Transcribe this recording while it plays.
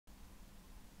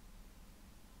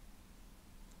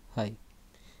Hi,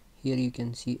 here you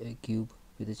can see a cube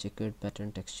with a checkered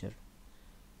pattern texture.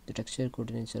 The texture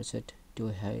coordinates are set to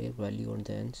a higher value on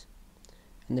the ends,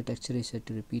 and the texture is set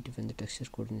to repeat when the texture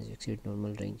coordinates exceed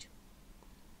normal range.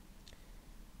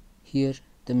 Here,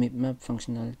 the Mipmap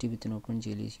functionality within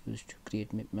OpenGL is used to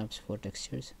create Mipmaps for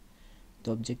textures.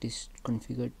 The object is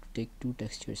configured to take two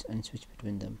textures and switch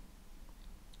between them.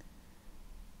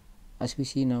 As we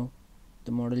see now,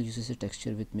 the model uses a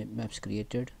texture with Mipmaps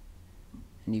created,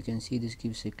 and you can see this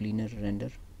gives a cleaner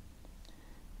render.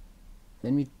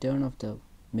 When we turn off the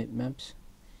Mipmaps,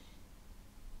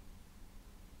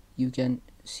 you can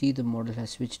see the model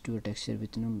has switched to a texture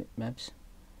with no Mipmaps,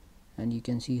 and you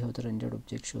can see how the rendered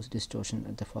object shows distortion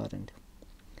at the far end.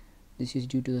 This is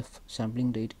due to the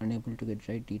sampling rate unable to get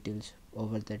right details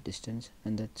over that distance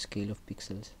and that scale of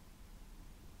pixels.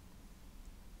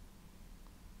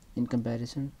 In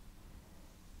comparison,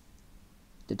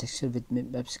 the texture with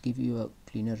Mipmaps give you a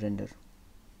cleaner render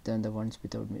than the ones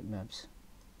without Mipmaps.